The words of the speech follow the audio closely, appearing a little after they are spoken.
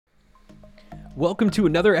Welcome to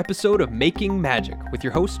another episode of Making Magic with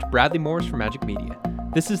your host, Bradley Morris from Magic Media.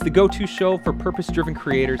 This is the go-to show for purpose-driven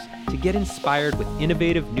creators to get inspired with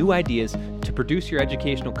innovative new ideas to produce your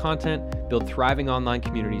educational content, build thriving online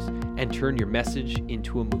communities, and turn your message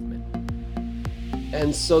into a movement.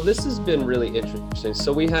 And so this has been really interesting.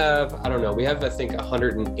 So we have, I think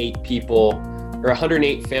 108 people or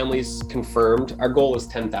 108 families confirmed. Our goal is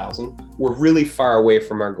 10,000. We're really far away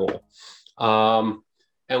from our goal.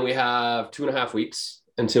 And we have 2.5 weeks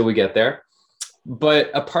until we get there.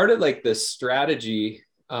 But a part of like this strategy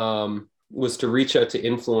was to reach out to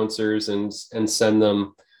influencers and send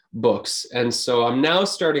them books. And so I'm now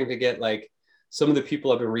starting to get like some of the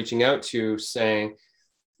people I've been reaching out to saying,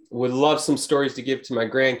 would love some stories to give to my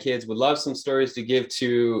grandkids, would love some stories to give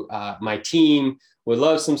to my team, would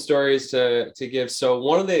love some stories to give. So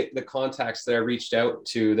one of the contacts that I reached out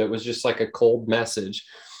to that was just like a cold message.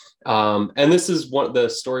 And this is the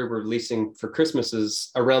story we're releasing for Christmas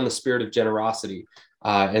is around the spirit of generosity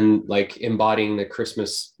and like embodying the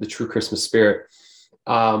true Christmas spirit.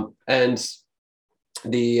 And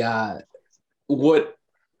what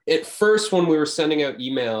at first when we were sending out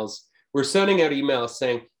emails,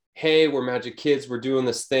 saying, hey, we're Magic Kids. We're doing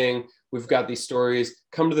this thing. We've got these stories.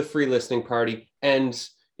 Come to the free listening party. And,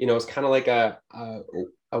 it's kind of like a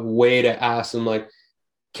way to ask them like,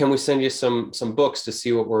 can we send you some books to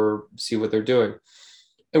see what they're doing?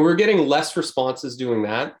 And we're getting less responses doing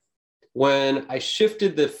that. When I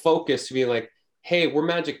shifted the focus to be like, hey, we're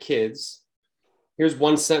Magic Kids. Here's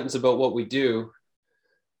one sentence about what we do.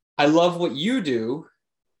 I love what you do.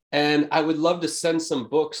 And I would love to send some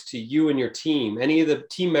books to you and your team. Any of the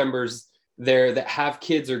team members there that have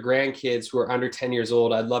kids or grandkids who are under 10 years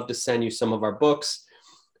old, I'd love to send you some of our books.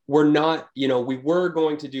 We're not, we were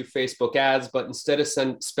going to do Facebook ads, but instead of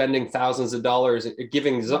spending thousands of dollars,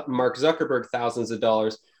 giving Mark Zuckerberg thousands of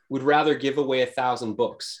dollars, we'd rather give away 1,000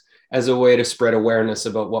 books as a way to spread awareness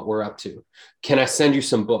about what we're up to. Can I send you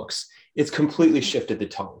some books? It's completely shifted the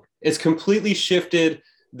tone. It's completely shifted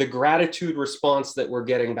the gratitude response that we're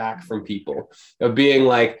getting back from people of being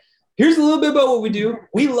like, here's a little bit about what we do.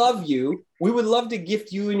 We love you. We would love to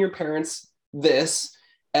gift you and your parents this.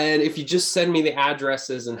 And if you just send me the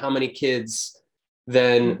addresses and how many kids,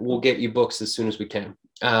 then we'll get you books as soon as we can.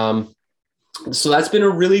 So that's been a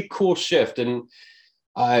really cool shift. And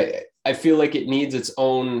I feel like it needs its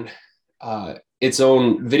own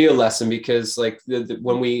video lesson because like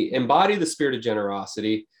when we embody the spirit of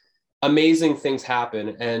generosity, amazing things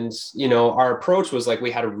happen. And, our approach was like, we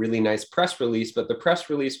had a really nice press release, but the press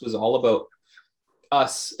release was all about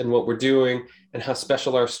us and what we're doing and how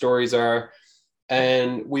special our stories are.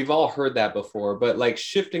 And we've all heard that before, but like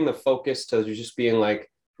shifting the focus to just being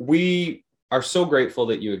like, we are so grateful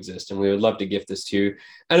that you exist and we would love to gift this to you.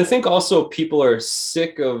 And I think also people are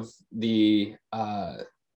sick of the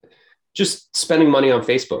just spending money on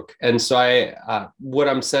Facebook. And so what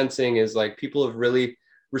I'm sensing is like people have really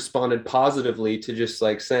responded positively to just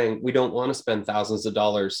like saying, we don't want to spend thousands of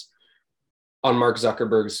dollars on Mark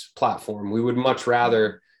Zuckerberg's platform. We would much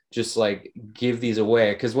rather just like give these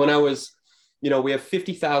away. Because when I was, we have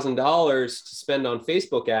 $50,000 to spend on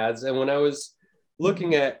Facebook ads. And when I was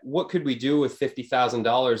looking at what could we do with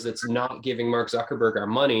 $50,000 that's not giving Mark Zuckerberg our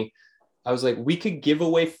money, I was like, we could give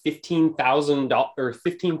away 15,000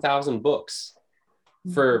 books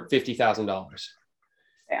for $50,000.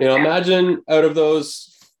 Imagine out of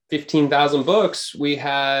those 15,000 books, we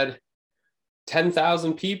had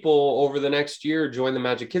 10,000 people over the next year join the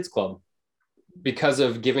Magic Kids Club because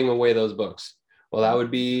of giving away those books. Well, that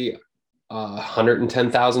would be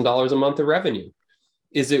 $110,000 a month of revenue.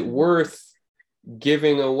 Is it worth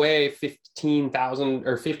giving away $15,000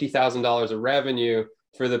 or $50,000 of revenue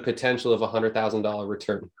for the potential of $100,000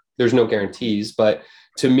 return? There's no guarantees, but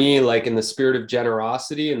to me, like in the spirit of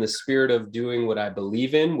generosity and the spirit of doing what I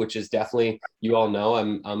believe in, which is definitely, you all know,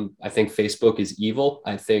 I think Facebook is evil.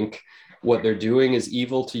 I think what they're doing is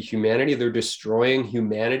evil to humanity. They're destroying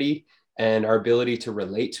humanity and our ability to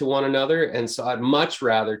relate to one another. And so I'd much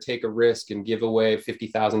rather take a risk and give away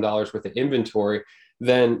 $50,000 worth of inventory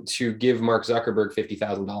than to give Mark Zuckerberg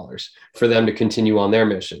 $50,000 for them to continue on their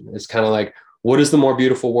mission. It's kind of like, what is the more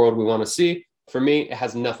beautiful world we want to see? For me, it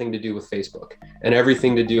has nothing to do with Facebook and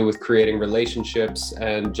everything to do with creating relationships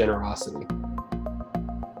and generosity.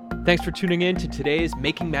 Thanks for tuning in to today's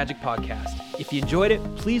Making Magic podcast. If you enjoyed it,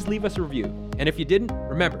 please leave us a review. And if you didn't,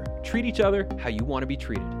 remember, treat each other how you want to be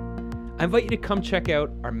treated. I invite you to come check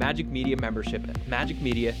out our Magic Media membership at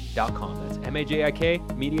magicmedia.com. That's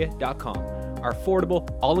MAJIK media.com. Our affordable,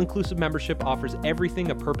 all-inclusive membership offers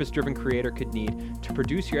everything a purpose-driven creator could need to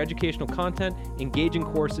produce your educational content, engaging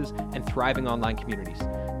courses, and thriving online communities.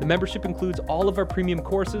 The membership includes all of our premium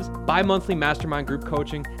courses, bi-monthly mastermind group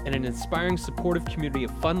coaching, and an inspiring, supportive community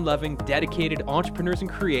of fun-loving, dedicated entrepreneurs and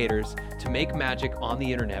creators to make magic on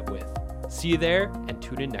the internet with. See you there, and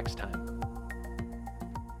tune in next time.